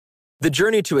The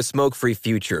journey to a smoke-free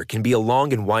future can be a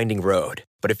long and winding road,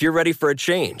 but if you're ready for a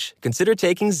change, consider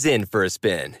taking Zyn for a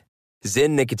spin. Zyn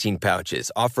nicotine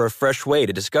pouches offer a fresh way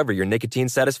to discover your nicotine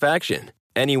satisfaction.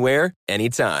 Anywhere,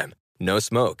 anytime. No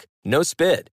smoke, no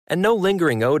spit, and no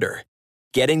lingering odor.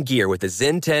 Get in gear with the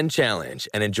Zyn 10 Challenge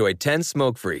and enjoy 10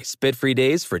 smoke-free, spit-free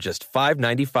days for just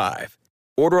 $5.95.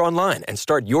 Order online and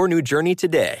start your new journey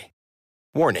today.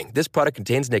 Warning, this product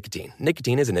contains nicotine.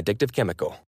 Nicotine is an addictive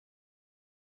chemical.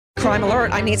 Crime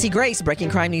Alert, I'm Nancy Grace. Breaking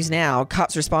crime news now.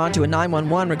 Cops respond to a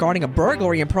 911 regarding a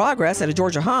burglary in progress at a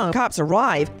Georgia home. Cops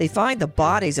arrive. They find the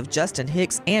bodies of Justin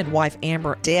Hicks and wife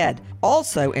Amber dead.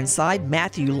 Also inside,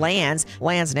 Matthew Lands.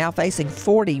 Lands now facing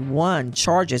 41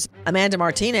 charges. Amanda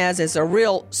Martinez is a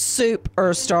real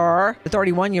superstar. The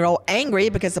 31-year-old angry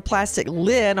because the plastic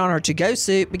lid on her to-go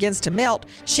soup begins to melt.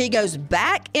 She goes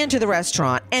back into the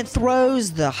restaurant and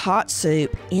throws the hot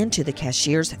soup into the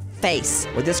cashier's face.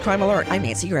 With this Crime Alert, I'm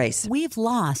Nancy Grace. We've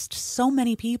lost so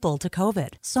many people to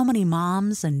COVID. So many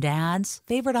moms and dads,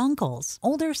 favorite uncles,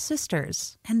 older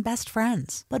sisters, and best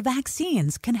friends. But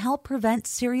vaccines can help prevent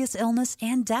serious illness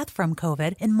and death from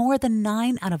COVID in more than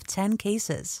 9 out of 10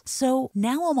 cases. So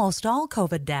now almost all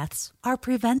COVID deaths are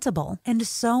preventable, and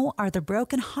so are the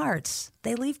broken hearts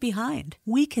they leave behind.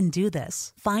 We can do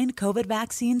this. Find COVID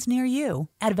vaccines near you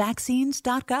at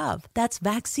vaccines.gov. That's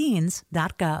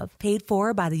vaccines.gov. Paid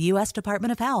for by the U.S.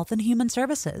 Department of Health and Human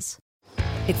Services.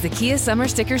 It's the Kia Summer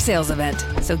Sticker Sales Event,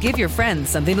 so give your friends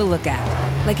something to look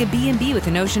at, like a B&B with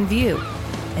an ocean view,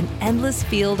 an endless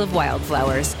field of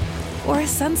wildflowers, or a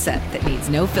sunset that needs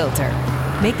no filter.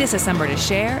 Make this a summer to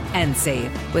share and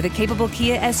save with a capable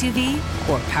Kia SUV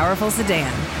or powerful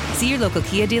sedan. See your local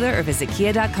Kia dealer or visit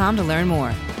kia.com to learn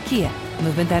more. Kia,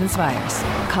 movement that inspires.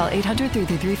 Call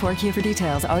 800-3334-KIA for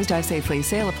details. Always drive safely.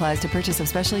 Sale applies to purchase of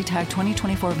specially tagged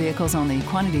 2024 vehicles only.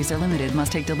 Quantities are limited.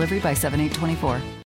 Must take delivery by 7/8/24.